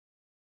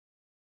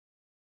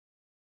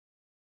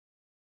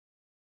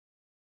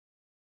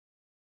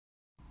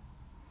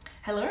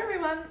Hello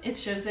everyone,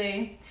 it's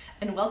Jose,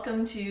 and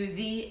welcome to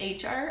the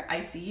HR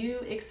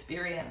ICU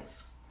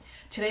experience.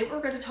 Today what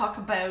we're going to talk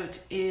about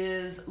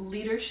is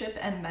leadership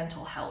and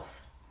mental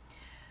health.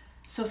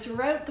 So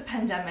throughout the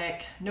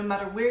pandemic, no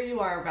matter where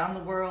you are around the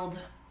world,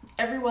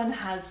 everyone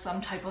has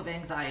some type of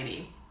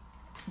anxiety.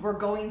 We're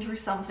going through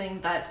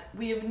something that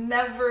we have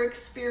never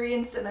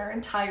experienced in our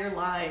entire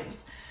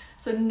lives.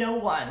 So no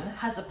one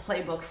has a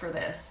playbook for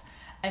this,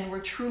 and we're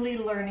truly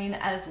learning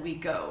as we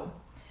go.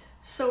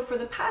 So for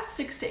the past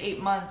 6 to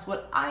 8 months,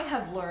 what I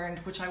have learned,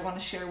 which I want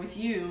to share with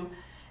you,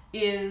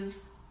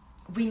 is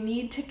we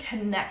need to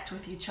connect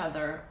with each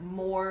other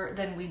more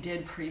than we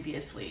did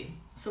previously.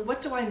 So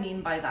what do I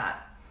mean by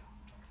that?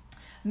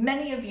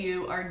 Many of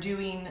you are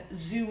doing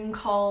Zoom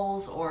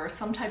calls or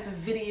some type of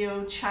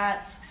video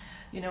chats,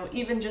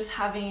 even just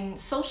having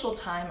social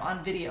time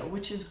on video,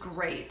 which is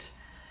great.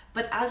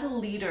 But as a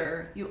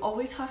leader, you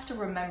always have to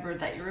remember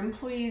that your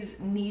employees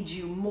need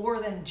you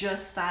more than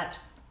just that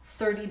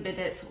 30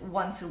 minutes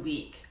once a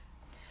week.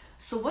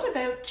 So what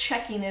about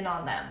checking in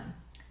on them?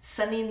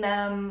 Sending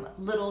them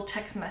little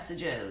text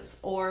messages,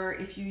 or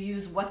if you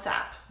use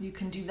WhatsApp, you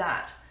can do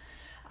that.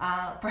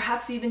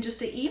 Perhaps even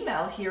just an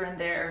email here and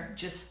there,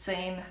 just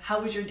saying, how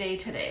was your day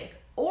today?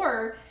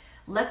 Or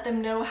let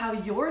them know how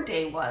your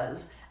day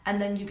was, and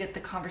then you get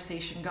the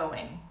conversation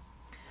going.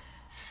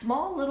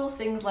 Small little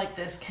things like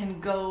this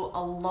can go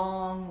a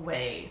long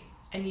way,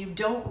 and you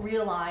don't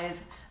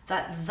realize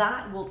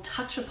that will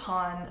touch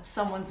upon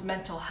someone's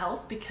mental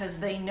health because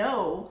they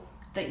know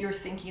that you're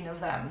thinking of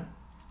them.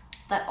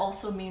 That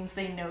also means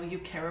they know you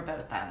care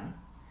about them.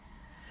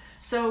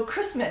 So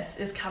Christmas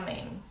is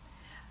coming,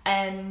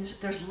 and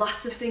there's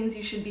lots of things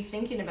you should be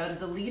thinking about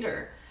as a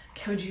leader.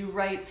 Could you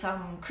write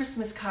some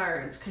Christmas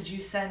cards? Could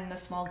you send a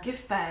small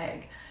gift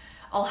bag?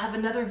 I'll have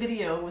another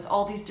video with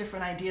all these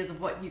different ideas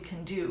of what you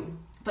can do.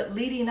 But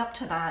leading up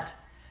to that,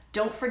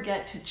 don't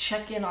forget to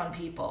check in on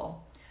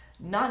people.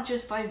 Not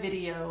just by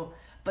video,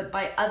 but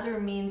by other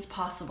means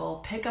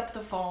possible. Pick up the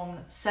phone,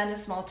 send a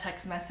small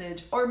text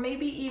message, or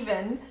maybe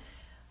even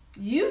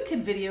you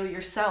can video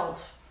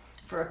yourself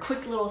for a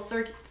quick little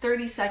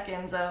 30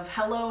 seconds of,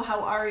 hello,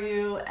 how are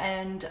you?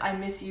 And I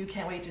miss you,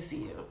 can't wait to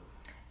see you.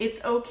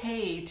 It's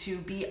okay to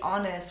be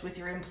honest with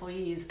your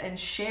employees and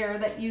share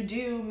that you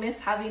do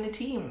miss having a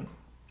team.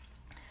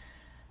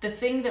 The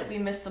thing that we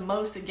miss the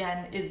most,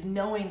 again, is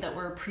knowing that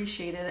we're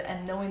appreciated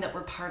and knowing that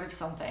we're part of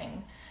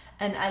something.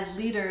 And as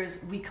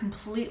leaders, we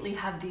completely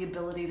have the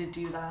ability to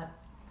do that.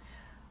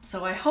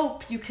 So I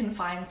hope you can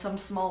find some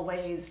small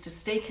ways to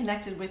stay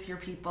connected with your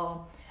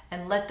people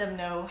and let them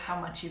know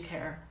how much you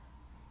care.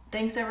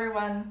 Thanks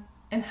everyone,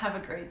 and have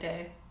a great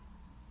day.